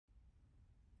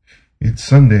It's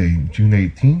Sunday, June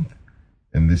 18th,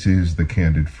 and this is the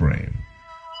Candid Frame.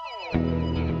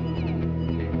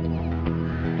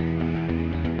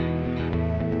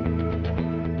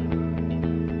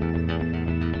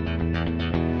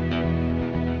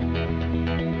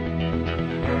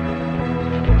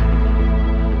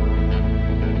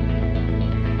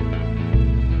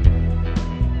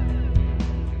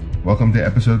 Welcome to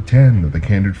episode 10 of the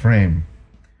Candid Frame.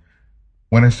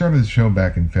 When I started the show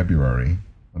back in February,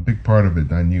 a big part of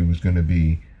it I knew was going to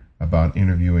be about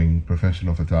interviewing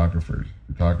professional photographers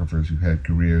who've had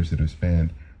careers that have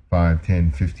spanned 5,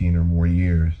 10, 15 or more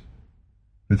years.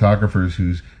 Photographers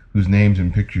whose names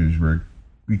and pictures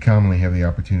we commonly have the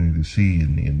opportunity to see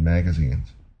in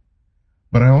magazines.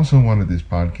 But I also wanted this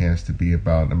podcast to be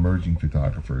about emerging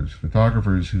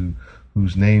photographers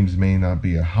whose names may not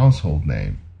be a household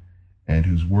name, and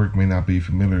whose work may not be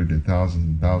familiar to thousands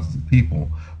and thousands of people,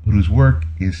 but whose work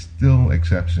is still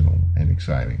exceptional and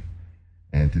exciting.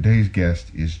 And today's guest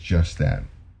is just that.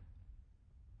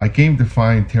 I came to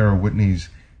find Tara Whitney's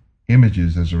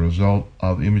images as a result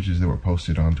of images that were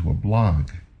posted onto a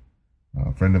blog.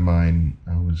 A friend of mine,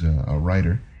 who was a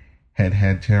writer,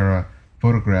 had Tara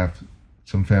photograph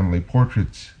some family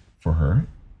portraits for her.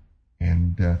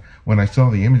 And when I saw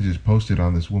the images posted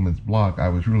on this woman's blog, I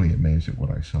was really amazed at what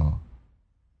I saw.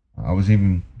 I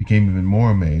became even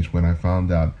more amazed when I found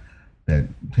out that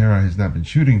Tara has not been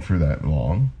shooting for that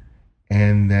long,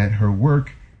 and that her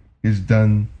work is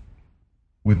done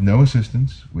with no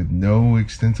assistance, with no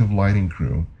extensive lighting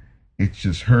crew. It's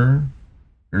just her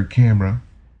camera,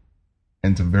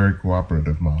 and some very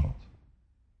cooperative models.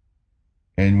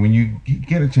 And when you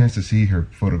get a chance to see her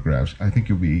photographs, I think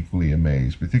you'll be equally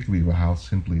amazed, particularly with how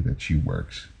simply that she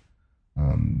works.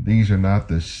 These are not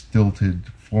the stilted,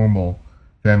 formal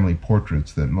family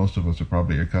portraits that most of us are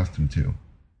probably accustomed to.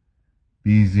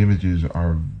 These images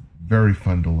are very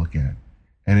fun to look at,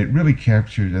 and they really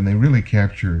capture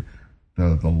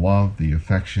the love, the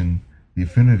affection, the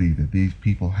affinity that these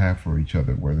people have for each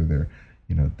other, whether they're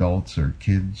adults or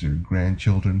kids or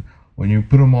grandchildren. When you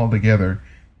put them all together,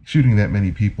 shooting that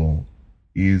many people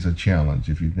is a challenge.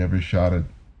 If you've never shot it,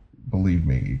 believe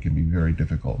me, it can be very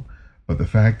difficult. But the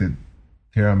fact that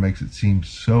Tara makes it seem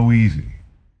so easy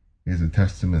is a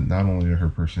testament not only to her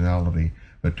personality,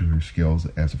 but to her skills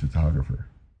as a photographer.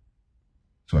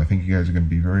 So I think you guys are going to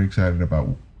be very excited about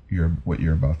what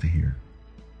you're about to hear.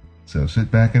 So sit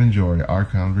back and enjoy our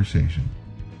conversation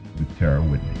with Tara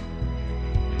Whitney.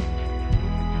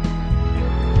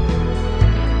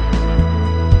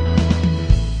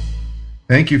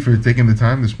 Thank you for taking the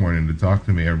time this morning to talk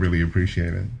to me. I really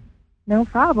appreciate it. No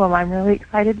problem. I'm really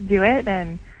excited to do it,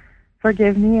 and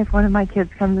forgive me if one of my kids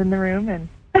comes in the room and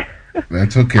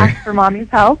that's okay. ask for mommy's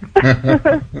help. Well,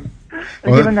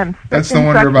 that's the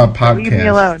wonder about podcasts. Leave me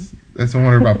alone. That's the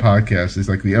wonder about podcasts. It's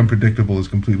like the unpredictable is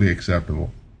completely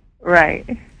acceptable.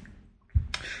 Right.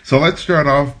 So let's start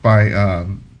off by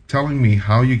telling me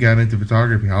how you got into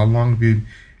photography. How long have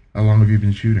you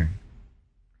been shooting?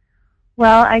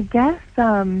 Well, I guess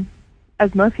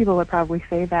as most people would probably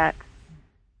say, that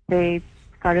they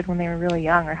started when they were really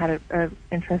young or had an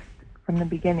interest from the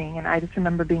beginning. And I just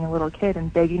remember being a little kid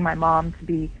and begging my mom to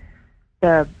be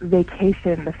the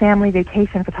family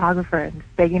vacation photographer, and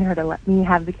begging her to let me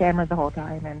have the camera the whole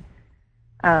time.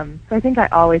 And so I think I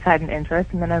always had an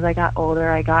interest. And then as I got older,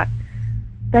 I got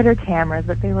better cameras,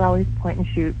 but they were always point and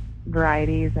shoot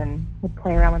varieties, and would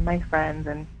play around with my friends.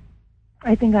 And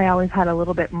I think I always had a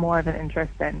little bit more of an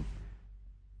interest than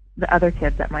the other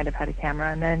kids that might have had a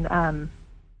camera. And then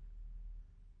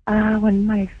when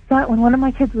one of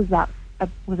my kids was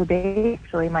a baby,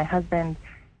 actually, my husband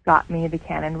got me the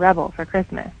Canon Rebel for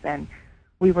Christmas, and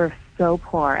we were so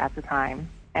poor at the time,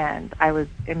 and I was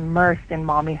immersed in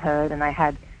mommyhood,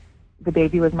 and the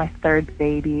baby was my third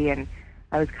baby, and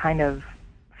I was kind of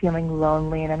feeling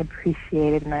lonely and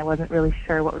unappreciated, and I wasn't really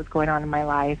sure what was going on in my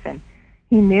life. And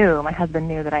my husband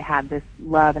knew that I had this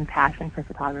love and passion for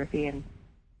photography, and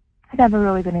I'd never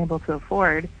really been able to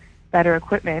afford better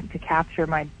equipment to capture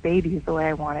my babies the way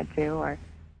I wanted to, or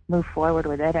move forward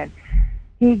with it. And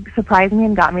he surprised me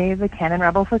and got me the Canon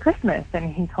Rebel for Christmas,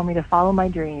 and he told me to follow my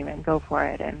dream and go for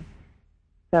it. And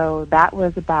so that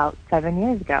was about 7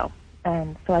 years ago.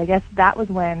 And so I guess that was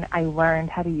when I learned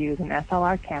how to use an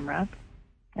SLR camera.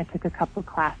 I took a couple of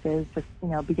classes, just,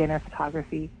 beginner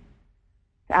photography,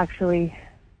 to actually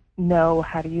know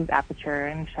how to use aperture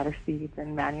and shutter speeds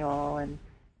and manual, and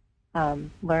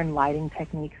learn lighting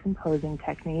techniques and posing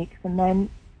techniques, and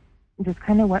then just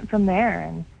kind of went from there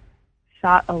and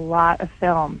shot a lot of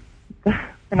film.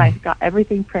 And I got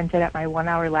everything printed at my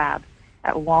 1-hour lab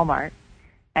at Walmart,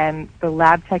 And the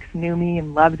lab techs knew me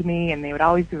and loved me, and they would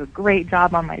always do a great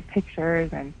job on my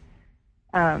pictures. And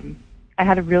I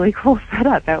had a really cool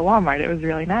setup at Walmart. It was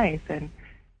really nice. And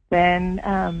then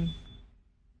I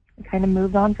kind of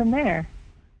moved on from there,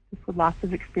 just with lots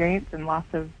of experience and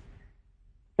lots of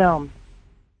film.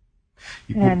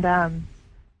 And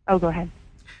go ahead.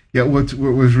 Yeah, what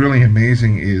was really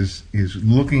amazing is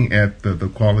looking at the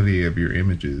quality of your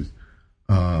images,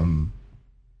 and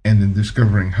then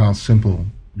discovering how simple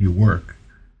you work.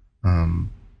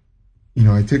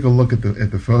 I take a look at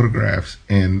the photographs,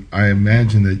 and I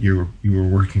imagine that you were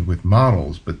working with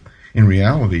models, but in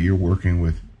reality, you're working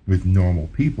with normal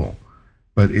people.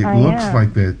 But it looks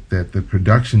like that the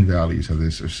production values of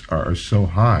this are so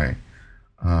high.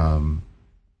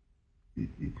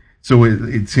 So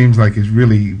it seems like it's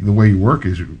really, the way you work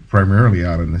is primarily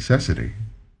out of necessity.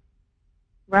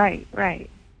 Right.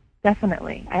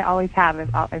 Definitely. I always have.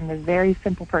 I'm a very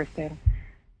simple person.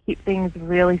 Keep things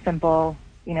really simple,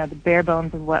 the bare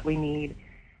bones of what we need.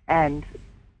 And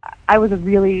I was a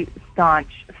really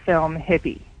staunch film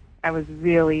hippie. I was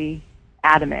really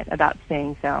adamant about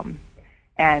staying film.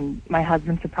 And my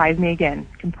husband surprised me again,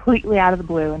 completely out of the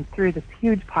blue, and threw this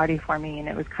huge party for me. And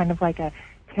it was kind of like a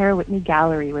Whitney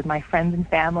gallery with my friends and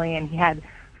family, and he had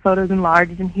photos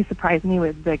enlarged, and he surprised me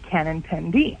with the Canon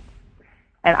 10D.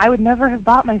 And I would never have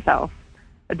bought myself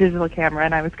a digital camera,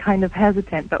 and I was kind of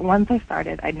hesitant, but once I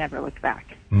started, I never looked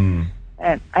back. And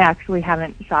I actually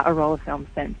haven't shot a roll of film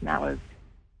since, and that was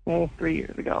 3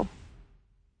 years ago.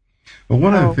 Well,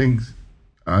 one of the things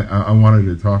I wanted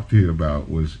to talk to you about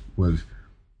was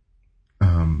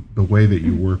the way that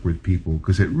you work with people,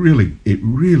 because it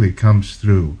really comes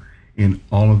through in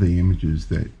all of the images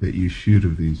that you shoot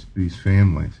of these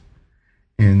families.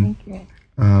 And thank you.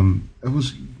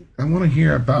 I want to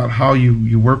hear about how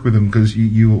you work with them, because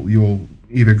you'll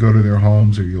either go to their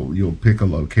homes or you'll pick a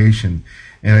location.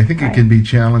 And I think it can be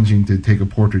challenging to take a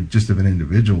portrait just of an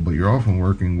individual, but you're often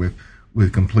working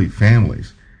with complete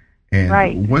families.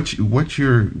 And what's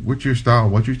your style?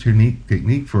 What's your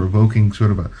technique for evoking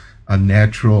sort of a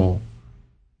natural,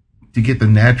 to get the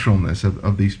naturalness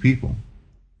of these people?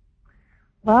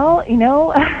 Well,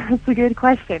 it's a good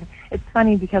question. It's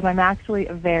funny because I'm actually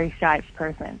a very shy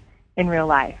person in real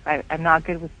life. I'm not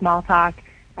good with small talk.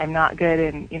 I'm not good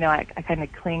in, I kind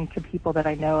of cling to people that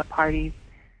I know at parties.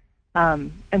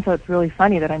 And so it's really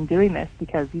funny that I'm doing this,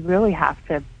 because you really have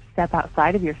to step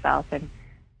outside of yourself and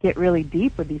get really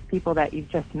deep with these people that you've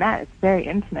just met. It's very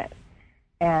intimate.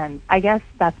 And I guess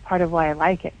that's part of why I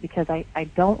like it, because I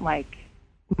don't like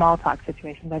small talk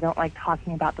situations. I don't like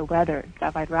talking about the weather and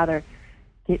stuff. I'd rather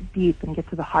get deep and get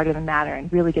to the heart of the matter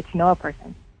and really get to know a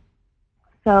person.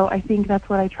 So I think that's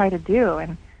what I try to do.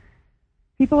 And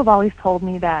people have always told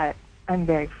me that I'm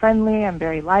very friendly, I'm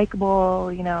very likable,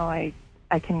 I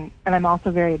can, and I'm also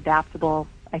very adaptable.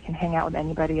 I can hang out with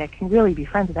anybody. I can really be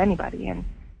friends with anybody. And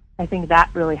I think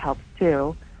that really helps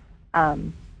too.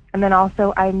 And then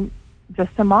also I'm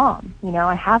just a mom.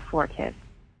 I have 4 kids.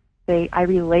 I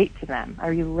relate to them. I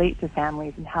relate to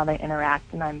families and how they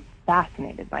interact, and I'm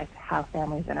fascinated by how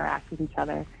families interact with each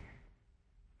other.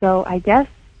 So I guess,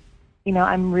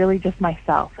 I'm really just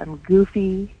myself. I'm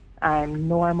goofy. I'm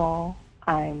normal.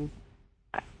 I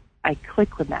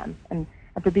click with them. And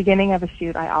at the beginning of a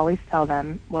shoot, I always tell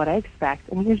them what I expect.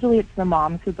 And usually it's the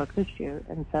moms who book the shoot.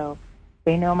 And so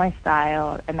they know my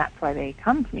style, and that's why they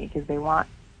come to me, because they want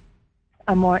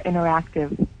a more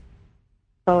interactive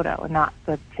photo and not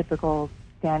the typical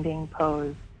standing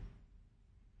pose,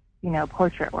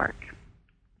 portrait work.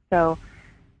 So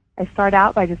I start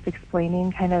out by just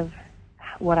explaining kind of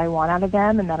what I want out of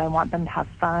them, and that I want them to have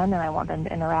fun, and I want them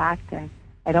to interact, and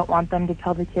I don't want them to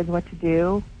tell the kids what to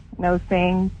do.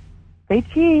 Saying, say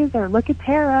cheese, or look at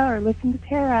Tara, or listen to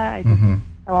Tara.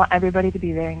 I want everybody to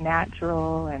be very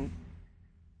natural and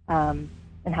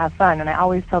have fun. And I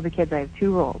always tell the kids I have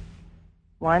 2 rules.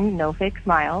 1, no fake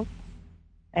smiles,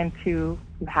 and 2,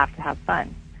 you have to have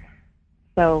fun.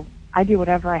 So I do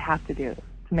whatever I have to do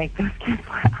to make those kids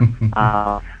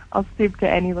laugh. I'll stoop to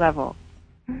any level.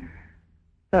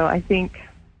 So I think,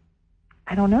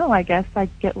 I don't know, I guess I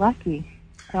get lucky.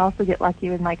 I also get lucky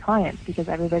with my clients, because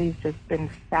everybody's just been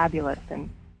fabulous and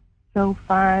so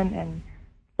fun and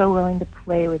so willing to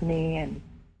play with me and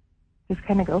just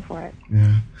kind of go for it.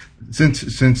 Yeah. Since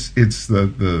it's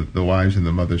the wives and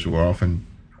the mothers who are often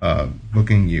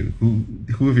booking you,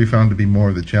 who have you found to be more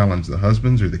of the challenge, the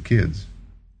husbands or the kids?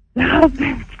 The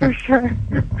husbands, for sure.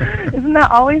 Isn't that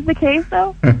always the case,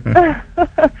 though?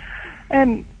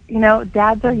 And,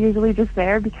 dads are usually just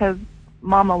there because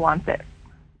mama wants it.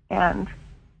 And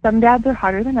some dads are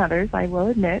harder than others, I will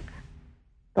admit.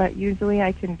 but usually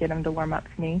I can get them to warm up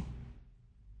to me.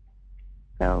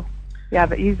 So, yeah,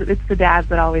 but usually it's the dads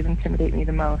that always intimidate me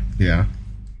the most. Yeah.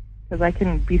 Because I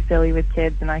can be silly with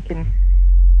kids and I can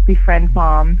befriend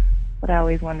mom, but I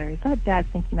always wonder, is that dad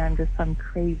thinking I'm just some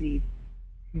crazy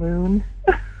loon?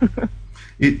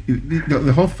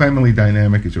 The whole family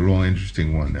dynamic is a real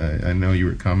interesting one. I know you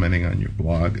were commenting on your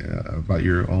blog about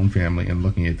your own family and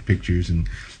looking at the pictures and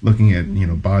looking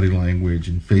at body language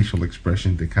and facial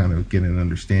expression to kind of get an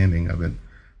understanding of it.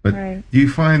 But right. Do you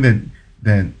find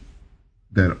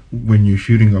that when you're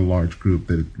shooting a large group,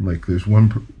 that like there's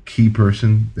one key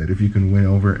person that if you can win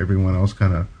over, everyone else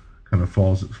kind of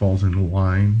falls into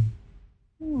line?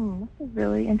 That's a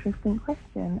really interesting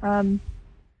question.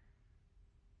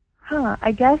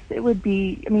 I guess it would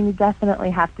be, you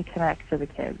definitely have to connect to the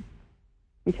kids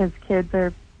because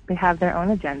they have their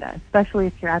own agenda, especially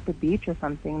if you're at the beach or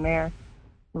something. They're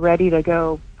ready to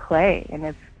go play, and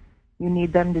if you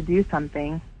need them to do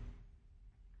something,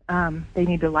 they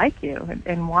need to like you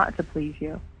and want to please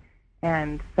you.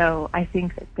 And so I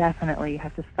think that definitely you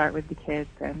have to start with the kids.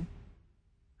 And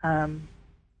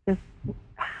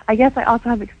I guess I also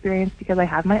have experience because I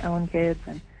have my own kids,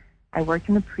 and I worked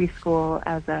in a preschool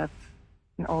as an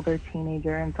older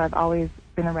teenager, and so I've always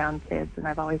been around kids, and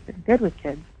I've always been good with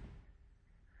kids.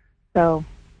 So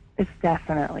it's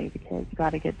definitely the kids. You got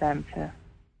to get them to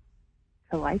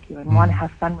like you and want to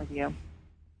have fun with you.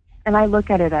 And I look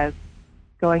at it as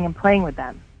going and playing with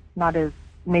them, not as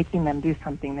making them do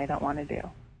something they don't want to do.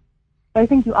 But I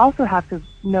think you also have to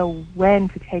know when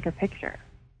to take a picture,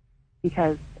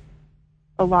 because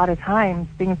a lot of times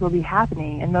things will be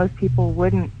happening and those people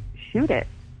wouldn't shoot it.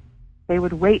 They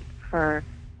would wait for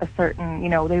a certain,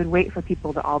 they would wait for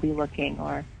people to all be looking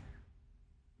or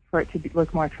for it to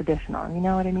look more traditional. You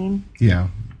know what I mean? Yeah.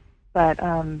 But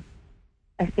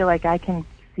I feel like I can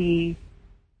see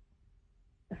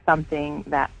something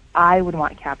that I would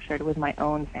want captured with my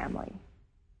own family,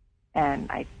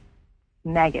 and I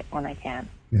snag it when I can.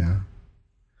 Yeah.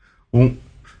 Well,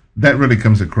 that really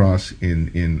comes across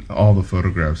in all the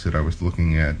photographs that I was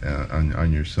looking at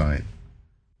on your site.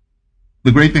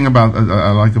 The great thing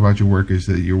I like about your work is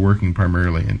that you're working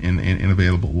primarily in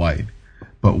available light.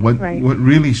 But what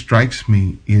really strikes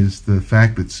me is the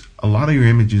fact that a lot of your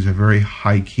images are very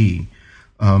high key.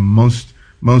 Most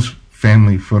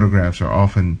family photographs are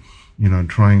often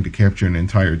trying to capture an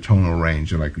entire tonal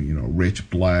range, like rich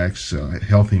blacks,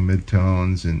 healthy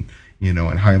midtones, and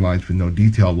and highlights with no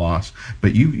detail loss.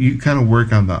 But you kind of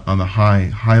work on the high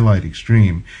highlight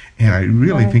extreme, and I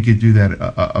really think you do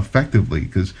that effectively,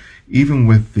 because even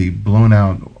with the blown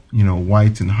out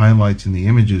whites and highlights in the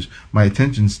images, my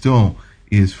attention still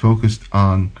is focused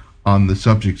on the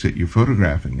subjects that you're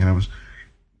photographing. And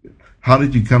how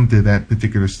did you come to that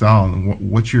particular style,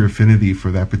 and what's your affinity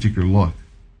for that particular look?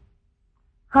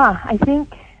 I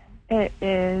think it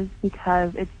is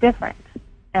because it's different.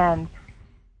 And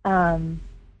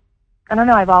I don't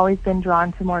know, I've always been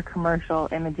drawn to more commercial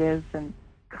images and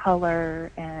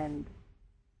color and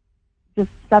just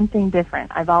something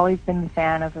different. I've always been a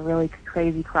fan of a really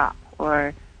crazy crop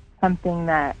or something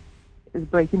that is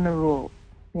breaking the rules,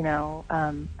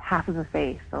 half of a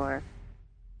face, or,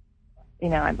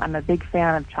 I'm a big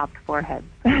fan of chopped foreheads.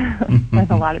 Like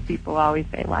a lot of people always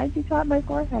say, why did you chop my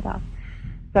forehead off?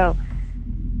 So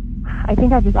I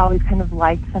think I just always kind of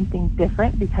liked something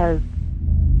different because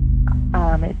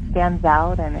it stands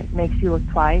out and it makes you look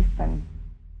twice, and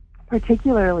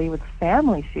particularly with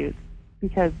family shoots,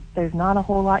 because there's not a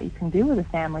whole lot you can do with a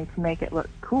family to make it look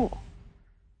cool.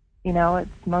 It's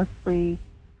mostly,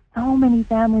 so many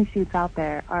family shoots out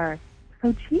there are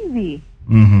so cheesy,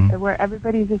 where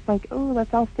everybody's just like, oh,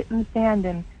 let's all sit in the sand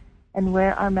and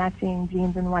wear our matching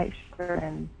jeans and white shirt,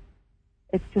 and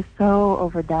it's just so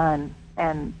overdone.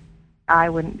 And I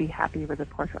wouldn't be happy with a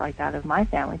portrait like that of my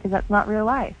family, because that's not real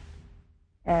life.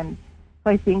 And so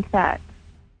I think that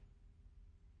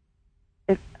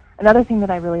another thing that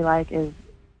I really like is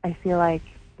I feel like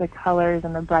the colors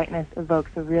and the brightness evokes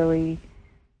a really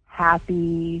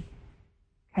happy,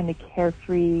 kind of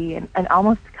carefree, and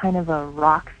almost kind of a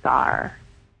rock star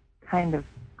kind of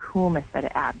coolness that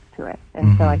it adds to it.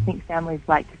 And so I think families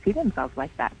like to see themselves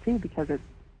like that too, because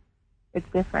it's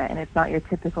different and it's not your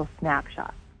typical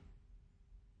snapshot.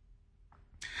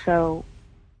 So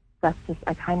that's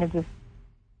I kind of just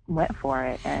went for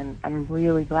it, and I'm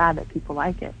really glad that people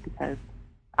like it because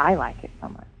I like it so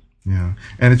much. Yeah,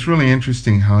 and it's really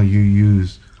interesting how you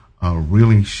use a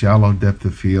really shallow depth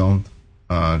of field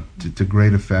to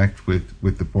great effect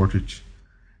with the portraits,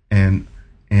 and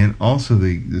also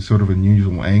the sort of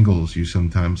unusual angles you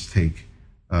sometimes take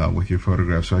with your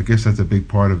photographs. So I guess that's a big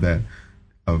part of that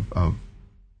of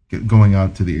going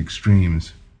out to the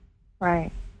extremes.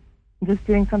 Right. Just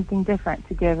doing something different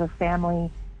to give a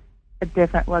family a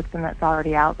different look than that's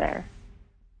already out there.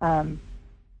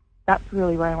 That's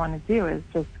really what I want to do, is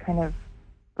just kind of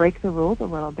break the rules a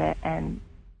little bit and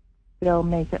still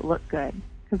make it look good.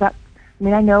 Because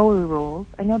I know the rules.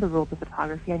 I know the rules of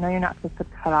photography. I know you're not supposed to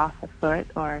cut off a foot,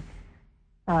 or,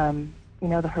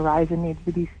 the horizon needs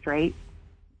to be straight,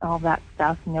 all that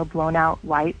stuff, no blown out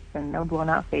lights and no blown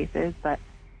out faces. But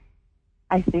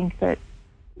I think that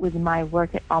with my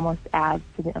work, it almost adds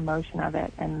to the emotion of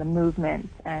it, and the movement,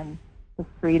 and the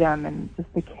freedom, and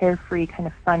just the carefree kind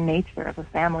of fun nature of a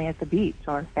family at the beach,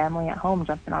 or a family at home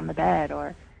jumping on the bed,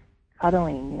 or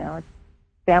cuddling.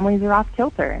 Families are off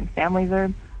kilter, and families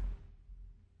are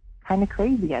kind of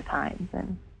crazy at times.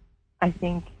 And I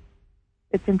think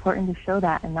it's important to show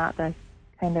that, and not the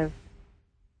kind of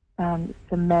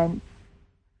cement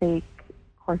fake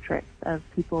portraits of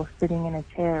people sitting in a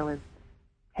chair with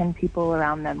 10 people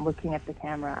around them looking at the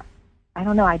camera. I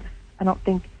don't know. I don't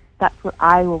think that's what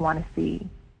I will want to see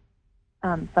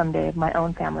someday of my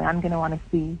own family. I'm going to want to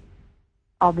see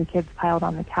all the kids piled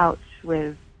on the couch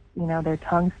with, their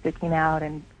tongues sticking out,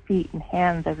 and feet and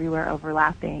hands everywhere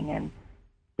overlapping, and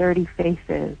dirty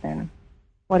faces, and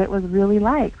what it was really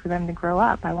like for them to grow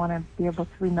up. I want to be able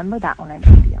to remember that when I'm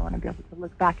 80. I want to be able to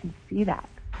look back and see that,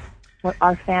 what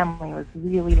our family was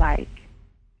really like.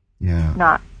 Yeah.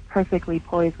 Not perfectly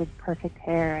poised with perfect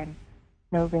hair and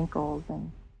no wrinkles,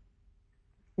 and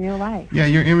real life. Yeah,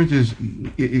 your images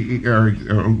are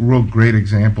a real great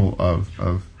example of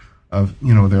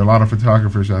there are a lot of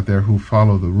photographers out there who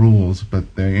follow the rules,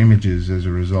 but their images as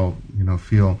a result,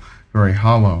 feel very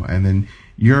hollow. And then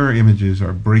your images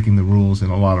are breaking the rules in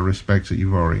a lot of respects that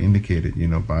you've already indicated,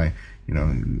 by,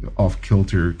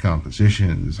 off-kilter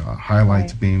compositions,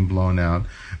 highlights being blown out.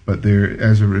 But they're,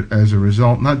 as a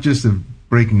result, not just of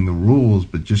breaking the rules,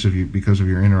 but just because of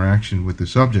your interaction with the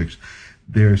subjects,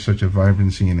 there's such a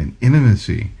vibrancy and an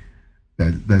intimacy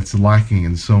that's lacking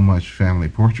in so much family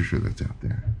portraiture that's out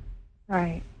there.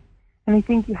 Right. And I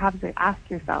think you have to ask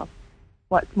yourself,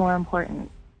 what's more important,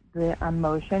 the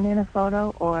emotion in a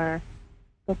photo, or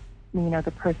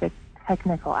the perfect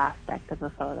technical aspect of a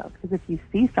photo? Because if you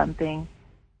see something,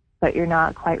 but you're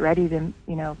not quite ready to,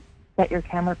 set your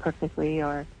camera perfectly,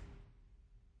 or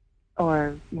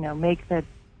make the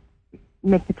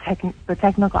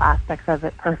technical aspects of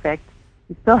it perfect,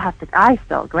 you still have to. I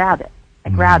still grab it. I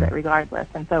grab it regardless.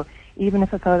 And so even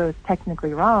if a photo is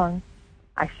technically wrong,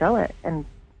 I show it, and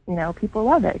people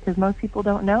love it, because most people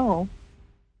don't know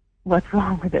what's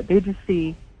wrong with it. They just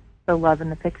see the love in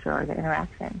the picture or the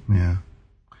interaction. Yeah.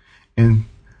 And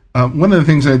one of the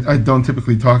things I don't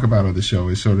typically talk about on the show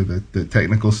is sort of the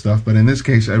technical stuff, but in this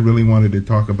case, I really wanted to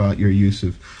talk about your use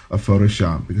of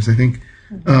Photoshop, because I think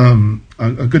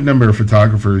a good number of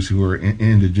photographers who are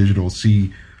into digital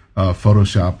see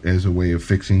Photoshop as a way of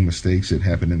fixing mistakes that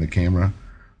happen in the camera,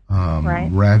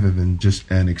 rather than just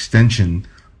an extension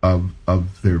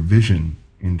of their vision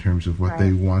in terms of what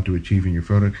they want to achieve in your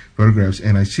photographs.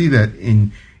 And I see that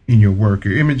in your work.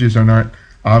 Your images are not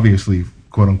obviously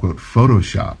quote-unquote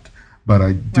photoshopped, but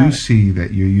I do see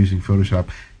that you're using Photoshop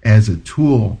as a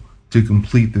tool to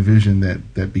complete the vision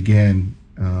that began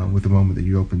with the moment that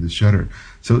you opened the shutter.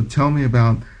 So tell me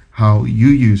about how you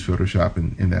use Photoshop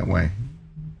in that way.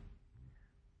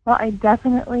 Well, I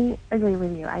definitely agree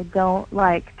with you. I don't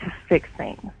like to fix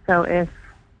things. So if,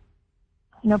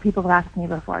 people have asked me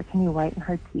before, can you whiten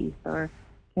her teeth, or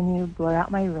can you blur out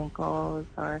my wrinkles,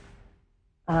 or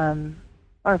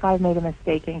if I've made a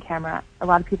mistake in camera, a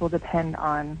lot of people depend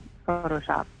on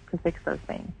Photoshop to fix those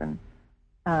things. And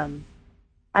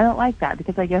I don't like that,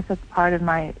 because I guess that's part of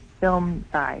my film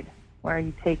side, where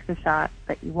you take the shot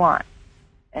that you want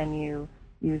and you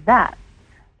use that.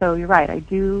 So you're right, I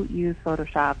do use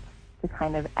Photoshop to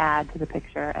kind of add to the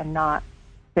picture and not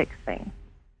fix things.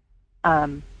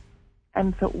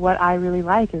 And so what I really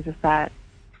like is just that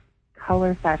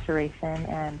color saturation,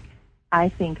 and I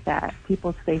think that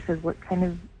people's faces look kind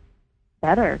of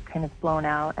better, kind of blown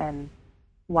out and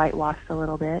whitewashed a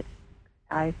little bit.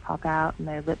 Eyes pop out and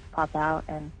their lips pop out,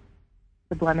 and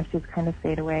the blemishes kind of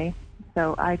fade away.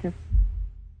 So I just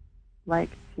like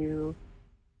to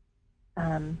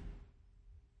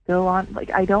go on.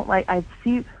 I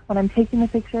see when I'm taking the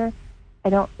picture, I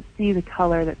don't see the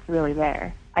color that's really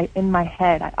there. In my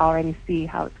head, I already see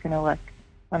how it's going to look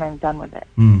when I'm done with it.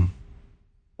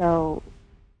 So,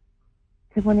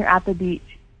 because when you're at the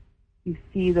beach, you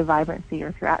see the vibrancy, or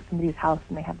if you're at somebody's house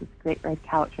and they have this great red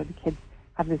couch, or the kids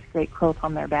have this great quilt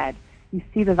on their bed, you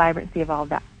see the vibrancy of all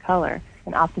that color.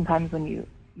 And oftentimes when you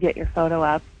get your photo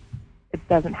up, it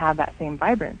doesn't have that same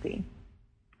vibrancy.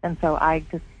 And so I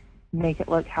just make it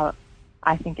look how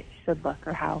I think it should look,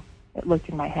 or how it looked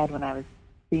in my head when I was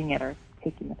seeing it or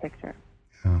taking the picture.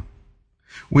 Yeah.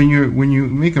 When you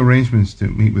make arrangements to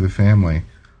meet with a family,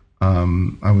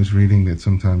 I was reading that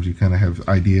sometimes you kind of have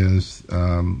ideas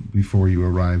before you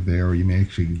arrive there, or you may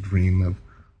actually dream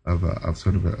of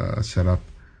sort of a setup.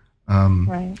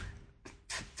 Right.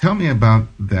 Tell me about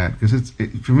that, because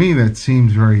for me that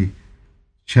seems very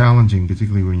challenging,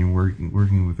 particularly when you're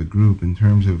working with a group. In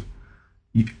terms of,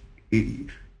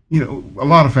 a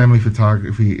lot of family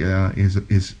photography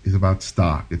is about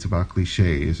stock. It's about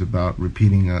cliche. It's about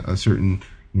repeating a certain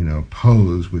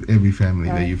pose with every family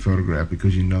that you photograph,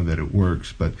 because you know that it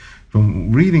works. But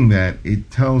from reading that, it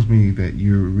tells me that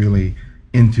you're really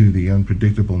into the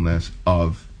unpredictableness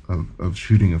of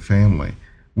shooting a family,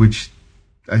 which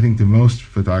I think to most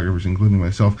photographers, including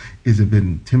myself, is a bit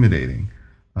intimidating.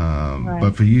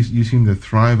 But for you seem to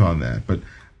thrive on that. But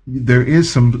there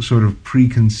is some sort of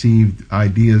preconceived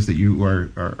ideas that you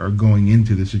are going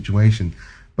into the situation.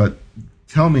 But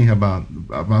tell me about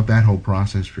that whole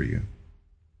process for you.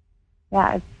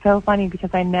 Yeah, it's so funny because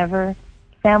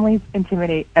families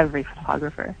intimidate every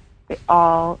photographer. They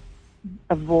all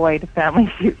avoid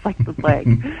family shoots like the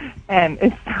plague. And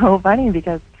it's so funny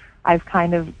because I've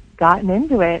kind of gotten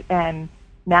into it, and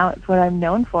now it's what I'm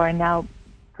known for, and now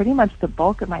pretty much the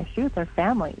bulk of my shoots are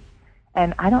families.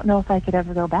 And I don't know if I could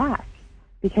ever go back,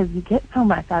 because you get so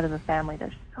much out of a family.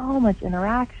 There's so much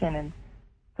interaction and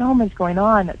so much going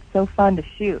on. It's so fun to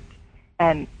shoot.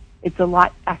 And it's a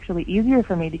lot actually easier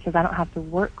for me because I don't have to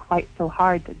work quite so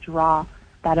hard to draw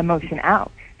that emotion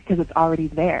out, because it's already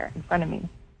there in front of me.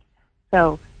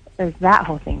 So there's that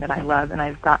whole thing that I love and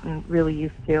I've gotten really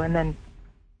used to. And then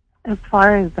as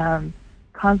far as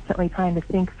constantly trying to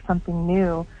think of something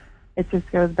new, it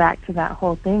just goes back to that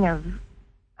whole thing of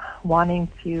wanting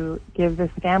to give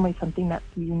this family something that's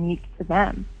unique to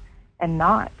them and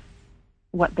not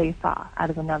what they saw out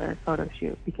of another photo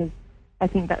shoot. Because I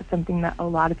think that's something that a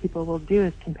lot of people will do,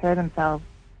 is compare themselves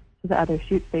to the other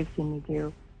shoots they've seen me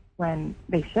do when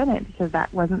they shouldn't, because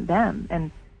that wasn't them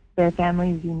and their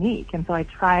family is unique. And so I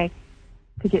try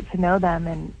to get to know them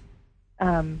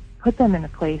and put them in a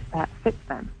place that fits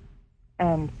them.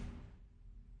 And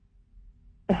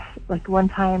like one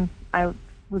time I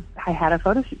had a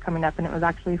photo shoot coming up, and it was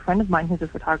actually a friend of mine who's a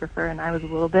photographer, and I was a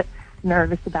little bit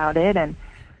nervous about it, and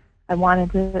I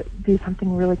wanted to do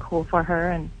something really cool for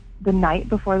her. And the night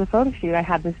before the photo shoot, I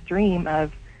had this dream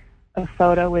of a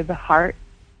photo with a heart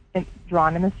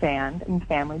drawn in the sand and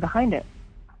family behind it.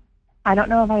 I don't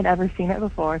know if I'd ever seen it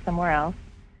before somewhere else,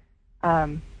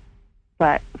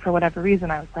 but for whatever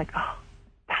reason, I was like, oh,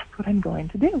 that's what I'm going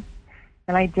to do.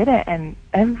 And I did it, and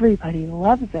everybody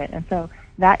loves it. And so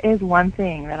that is one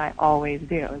thing that I always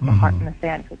do, is the heart in the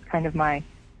sand. It's kind of my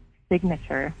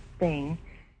signature thing.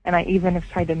 And I even have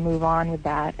tried to move on with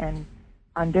that, and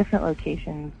on different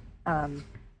locations,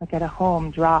 like at a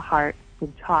home, draw a heart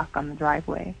with chalk on the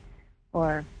driveway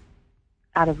or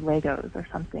out of Legos or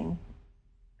something.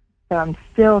 So I'm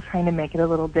still trying to make it a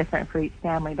little different for each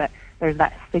family, but there's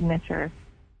that signature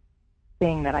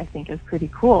thing that I think is pretty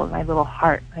cool, my little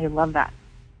heart. I love that.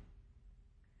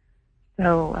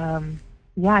 So,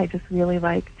 I just really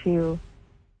like to,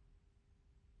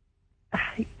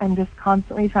 I'm just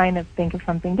constantly trying to think of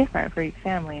something different for each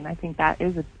family, and I think that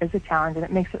is a challenge, and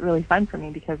it makes it really fun for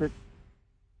me because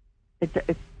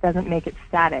it doesn't make it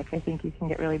static. I think you can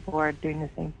get really bored doing the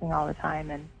same thing all the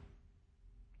time, and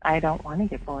I don't want to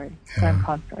get bored, so I'm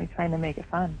constantly trying to make it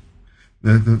fun.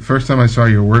 The first time I saw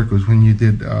your work was when you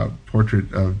did a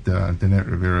portrait of Danette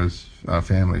Rivera's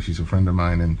family. She's a friend of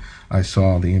mine, and I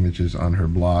saw the images on her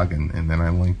blog, and then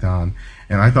I linked on.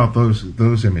 And I thought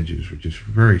those images were just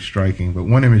very striking. But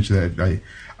one image that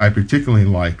I particularly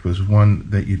liked was one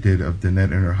that you did of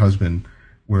Danette and her husband,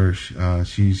 where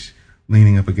she's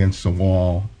leaning up against the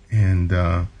wall, and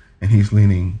he's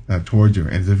leaning towards her.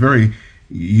 And it's you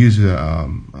use a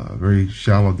very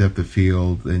shallow depth of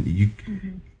field, and you.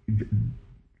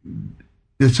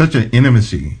 There's such an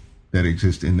intimacy that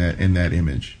exists in that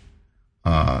image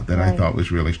that I thought was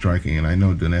really striking, and I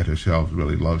know Danette herself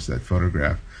really loves that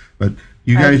photograph. But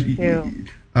you guys,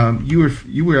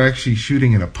 you were actually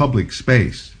shooting in a public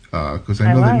space, because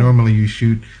I know that normally you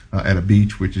shoot at a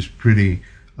beach, which is pretty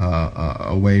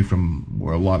away from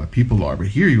where a lot of people are. But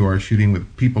here you are shooting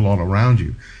with people all around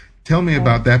you. Tell me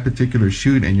about that particular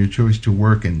shoot and your choice to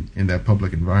work in that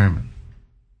public environment.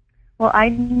 Well, I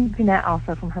knew Danette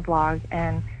also from her blog,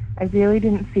 and I really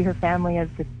didn't see her family as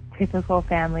the typical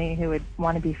family who would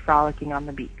want to be frolicking on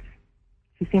the beach.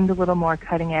 She seemed a little more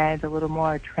cutting edge, a little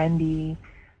more trendy,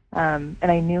 and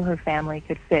I knew her family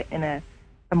could fit in a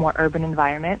a more urban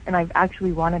environment. And I've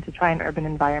actually wanted to try an urban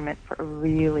environment for a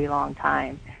really long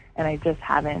time, and I just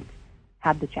haven't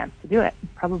had the chance to do it,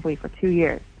 probably for 2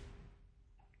 years.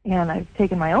 And I've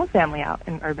taken my own family out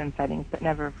in urban settings, but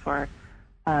never for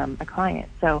a client.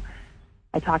 So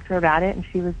I talked to her about it, and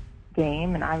she was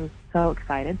game, and I was so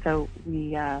excited. So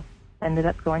we ended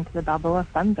up going to the Balboa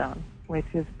Fun Zone, which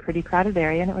is a pretty crowded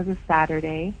area, and it was a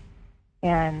Saturday.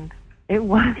 And it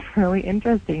was really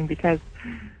interesting because,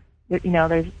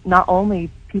 there's not only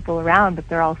people around, but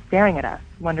they're all staring at us,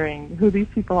 wondering who these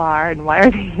people are and why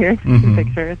are they here to take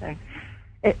pictures. And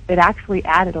it actually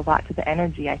added a lot to the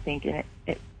energy, I think, and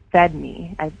it fed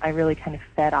me. I really kind of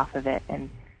fed off of it, and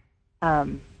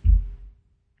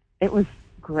it was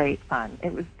great fun.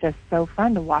 It was just so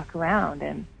fun to walk around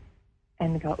and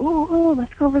go, oh,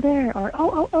 let's go over there, or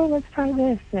oh, let's try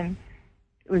this. And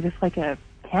it was just like a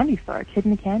candy store, a kid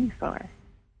in a candy store.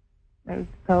 It was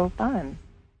so fun.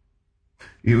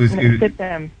 It fit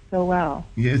them so well.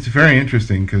 Yeah, it's very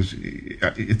interesting because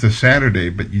it's a Saturday,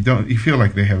 but you feel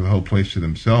like they have the whole place to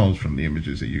themselves from the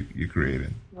images that you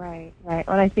created. Right. Well,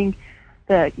 I think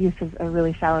the use of a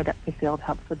really shallow depth of field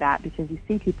helps with that, because you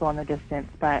see people in the distance,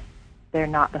 but they're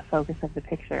not the focus of the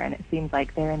picture, and it seems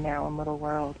like they're in their own little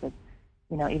world with,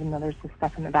 even though there's this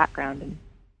stuff in the background. And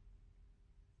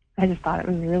I just thought it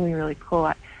was really, really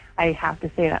cool. I have to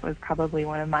say that was probably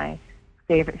one of my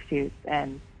favorite shoots,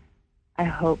 and I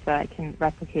hope that I can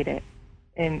replicate it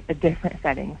in a different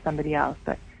setting with somebody else.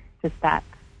 But just that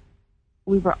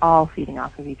we were all feeding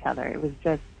off of each other. It was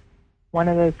just one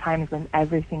of those times when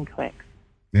everything clicks.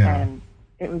 Yeah. And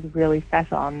it was really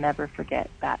special. I'll never forget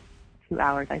that 2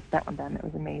 hours I spent with them. It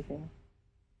was amazing.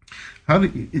 How do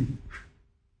you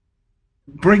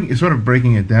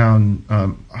breaking it down?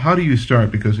 How do you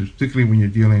start? Because particularly when you're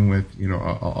dealing with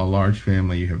a large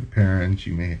family, you have the parents,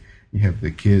 you have the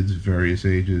kids, various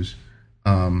ages.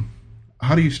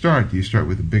 How do you start? Do you start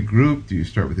with a big group? Do you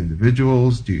start with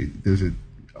individuals? Does it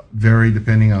vary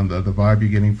depending on the vibe you're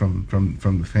getting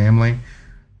from the family?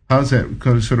 How does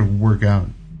that sort of work out?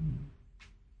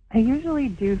 I usually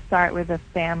do start with a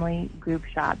family group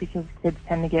shot because kids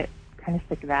tend to get kind of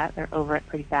sick of that. They're over it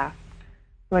pretty fast.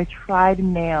 So I try to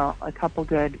nail a couple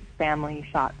good family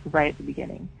shots right at the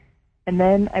beginning. And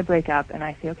then I break up and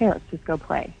I say, okay, let's just go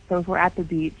play. So if we're at the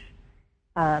beach,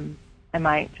 I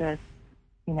might just,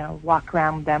 walk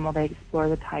around with them while they explore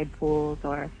the tide pools,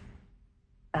 or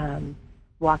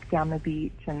walk down the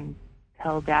beach and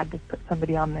tell Dad to put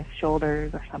somebody on their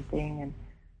shoulders or something. And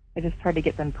I just try to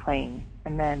get them playing.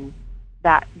 And then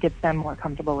that gets them more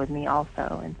comfortable with me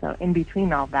also. And so in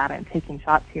between all that, I'm taking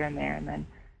shots here and there. And then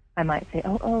I might say,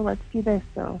 oh, let's do this.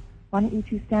 So why don't you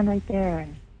two stand right there?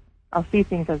 And I'll see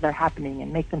things as they're happening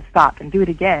and make them stop and do it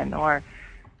again. Or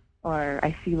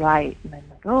I see light and I'm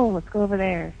like, oh, let's go over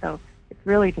there. So it's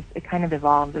really just, it kind of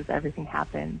evolves as everything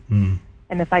happens. And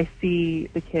if I see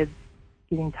the kids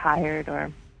getting tired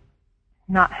or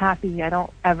not happy, I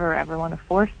don't ever want to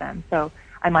force them. So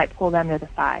I might pull them to the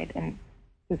side and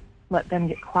just let them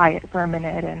get quiet for a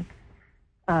minute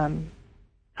and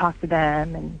talk to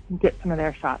them and get some of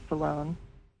their shots alone.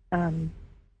 And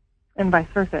vice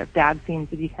versa. If Dad seems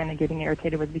to be kind of getting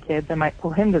irritated with the kids, I might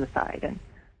pull him to the side and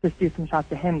just do some shots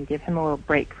of him to give him a little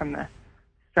break from the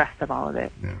stress of all of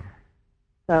it. Yeah.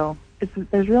 So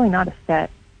there's really not a set,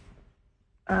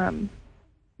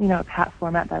 pat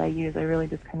format that I use. I really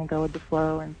just kind of go with the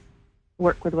flow and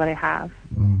work with what I have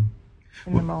in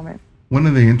the moment. One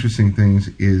of the interesting things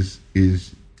is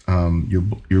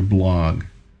your blog.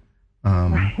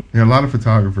 Right. There are a lot of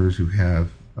photographers who have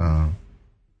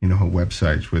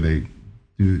websites where they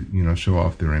do show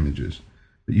off their images,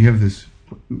 but you have this,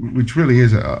 which really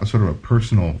is a sort of a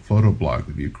personal photo blog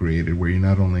that you created, where you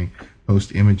not only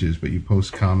post images but you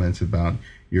post comments about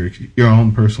your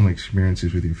own personal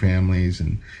experiences with your families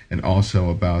and also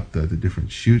about the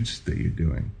different shoots that you're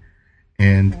doing.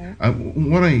 And right. I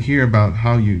want to hear about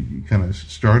how you kind of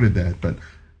started that, but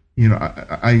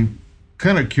I'm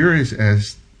kind of curious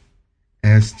as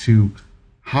to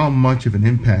how much of an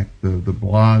impact the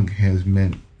blog has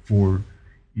meant for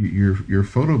your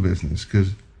photo business,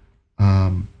 because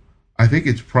I think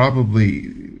it's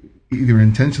probably, either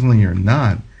intentionally or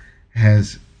not,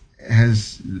 has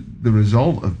the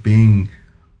result of being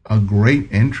a great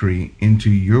entry into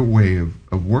your way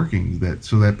of working,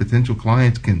 so that potential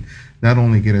clients can not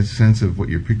only get a sense of what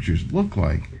your pictures look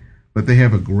like, but they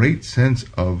have a great sense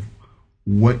of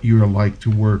what you're like to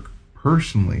work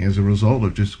personally as a result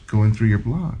of just going through your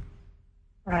blog.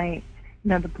 Right.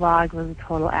 The blog was a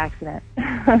total accident.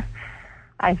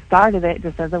 I started it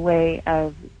just as a way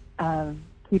of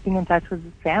keeping in touch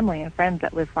with family and friends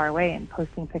that live far away and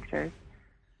posting pictures.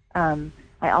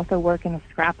 I also work in the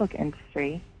scrapbook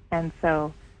industry, and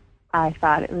so I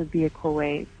thought it would be a cool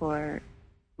way for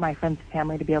my friends and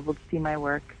family to be able to see my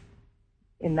work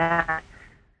in that.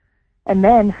 And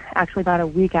then, actually about a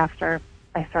week after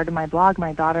I started my blog,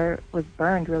 my daughter was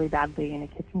burned really badly in a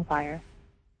kitchen fire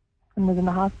and was in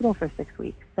the hospital for 6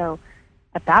 weeks. So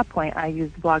at that point, I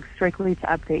used the blog strictly to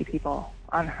update people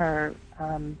on her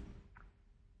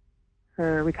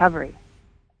recovery.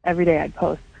 Every day I'd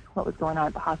post what was going on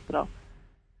at the hospital.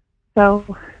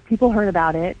 So people heard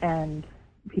about it, and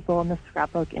people in the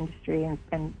scrapbook industry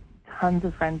and tons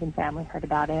of friends and family heard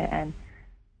about it, and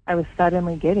I was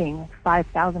suddenly getting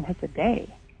 5,000 hits a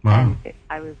day. Wow. And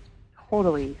I was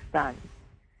totally stunned.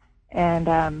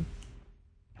 And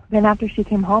then after she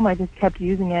came home, I just kept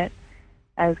using it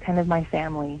as kind of my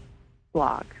family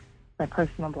blog, my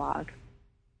personal blog.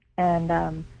 And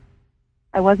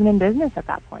I wasn't in business at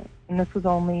that point, and this was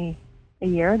only a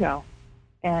year ago.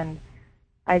 And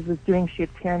I was doing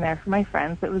shoots here and there for my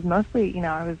friends. It was mostly,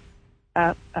 I was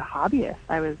a hobbyist.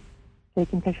 I was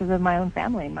taking pictures of my own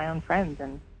family and my own friends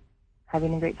and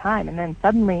having a great time. And then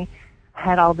suddenly I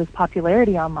had all this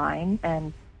popularity online,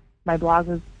 and my blog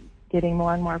was getting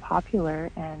more and more popular,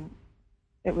 and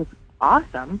it was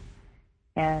awesome.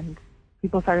 And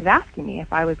people started asking me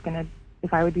if I would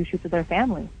do shoots with their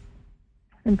family.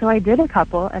 And so I did a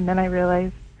couple, and then I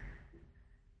realized,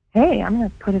 hey, I'm going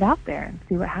to put it out there and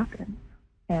see what happens.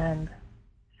 And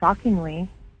shockingly,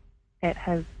 it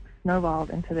has snowballed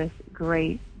into this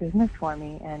great business for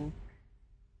me. And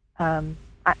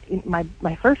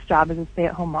my first job is a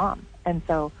stay-at-home mom, and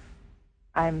so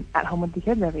I'm at home with the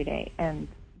kids every day. And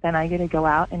then I get to go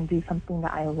out and do something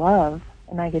that I love,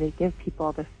 and I get to give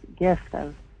people this gift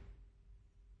of,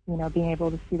 being able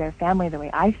to see their family the way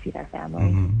I see their family.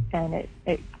 Mm-hmm. And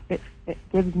it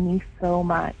gives me so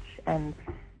much. And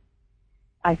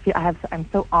I'm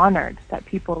so honored that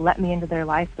people let me into their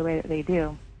life the way that they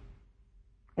do.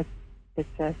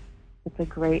 It's a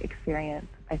great experience,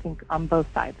 I think, on both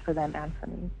sides, for them and for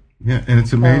me. Yeah, and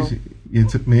it's amazing.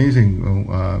 It's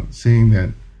amazing seeing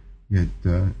that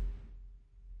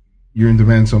you're in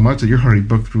demand so much that you're already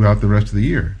booked throughout the rest of the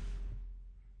year.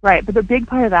 Right, but the big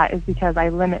part of that is because I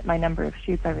limit my number of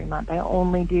shoots every month. I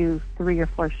only do 3 or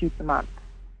 4 shoots a month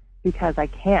because I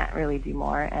can't really do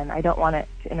more, and I don't want it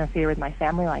to interfere with my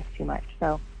family life too much.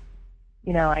 So,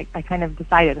 I kind of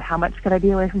decided how much could I be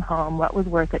away from home, what was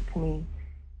worth it to me,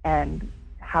 and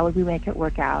how would we make it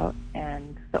work out.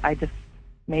 And so I just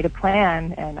made a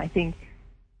plan, and I think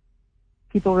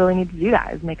people really need to do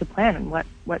that, is make a plan, and what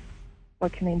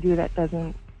can they do that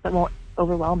won't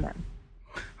overwhelm them.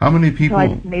 How many people? So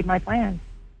I made my plan.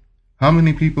 How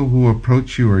many people who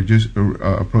approach you are just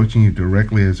approaching you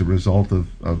directly as a result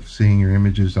of seeing your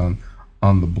images on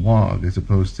the blog, as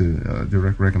opposed to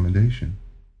direct recommendation?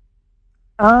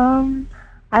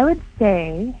 I would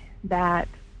say that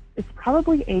it's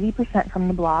probably 80% from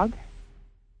the blog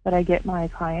that I get my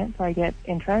clients, or I get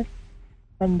interest.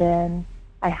 And then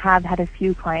I have had a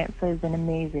few clients that have been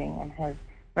amazing and have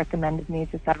recommended me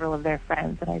to several of their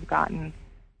friends, and I've gotten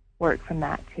work from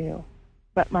that too.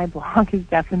 But my blog is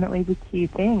definitely the key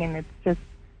thing, and it's just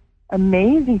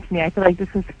amazing to me. I feel like this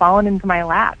has fallen into my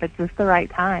lap at just the right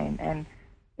time, and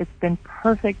it's been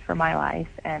perfect for my life,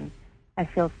 and I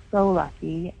feel so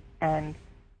lucky. And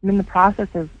I'm in the process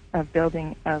of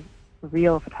building a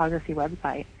real photography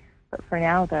website, but for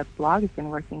now the blog has been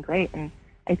working great, and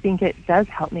I think it does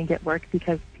help me get work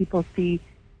because people they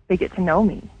get to know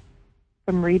me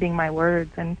from reading my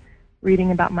words and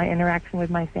reading about my interaction with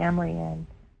my family, and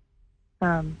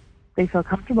they feel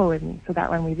comfortable with me, so that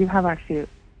when we do have our shoot,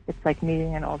 it's like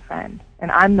meeting an old friend,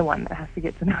 and I'm the one that has to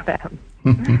get to know them.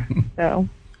 So,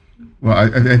 well,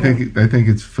 I think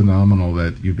it's phenomenal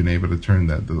that you've been able to turn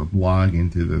the blog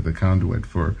into the conduit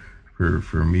for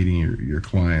meeting your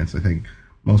clients. I think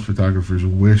most photographers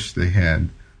wish they had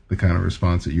the kind of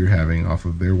response that you're having off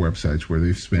of their websites, where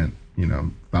they've spent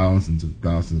thousands of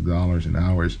dollars and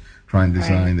hours trying to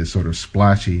design this sort of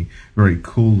splashy, very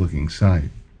cool-looking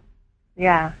site.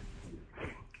 Yeah.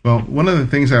 Well, one of the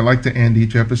things I like to end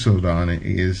each episode on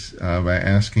is by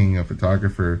asking a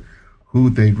photographer who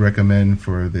they'd recommend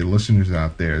for the listeners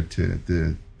out there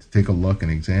to take a look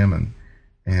and examine.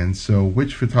 And so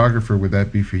which photographer would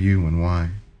that be for you, and why?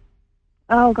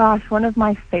 Oh, gosh, one of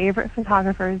my favorite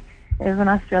photographers is an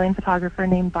Australian photographer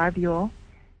named Barb Ewell,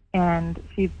 and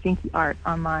she's Jinky Art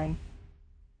online.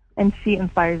 And she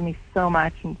inspires me so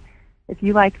much. And if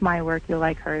you like my work, you'll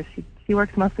like hers. She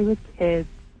works mostly with kids.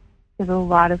 She has a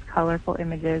lot of colorful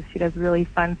images. She does really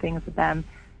fun things with them.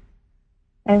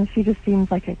 And she just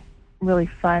seems like a really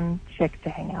fun chick to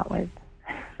hang out with.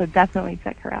 So definitely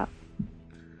check her out.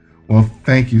 Well,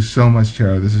 thank you so much,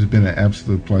 Tara. This has been an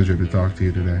absolute pleasure to talk to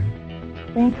you today.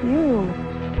 Thank you.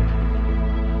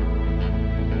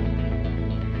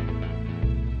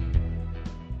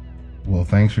 Well,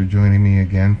 thanks for joining me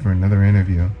again for another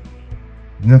interview.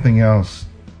 If nothing else,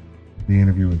 the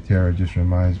interview with Tara just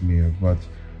reminds me of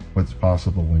what's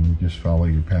possible when you just follow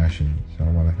your passion. So I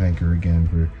want to thank her again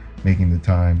for making the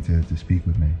time to speak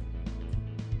with me.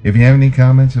 If you have any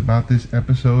comments about this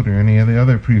episode or any of the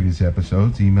other previous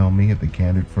episodes, email me at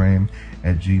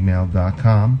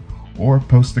thecandidframe@gmail.com or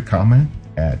post a comment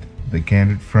at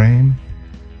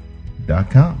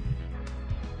thecandidframe.com.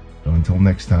 So until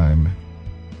next time,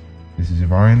 this is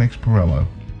Ivarian X Perello,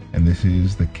 and this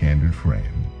is The Candid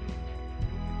Frame.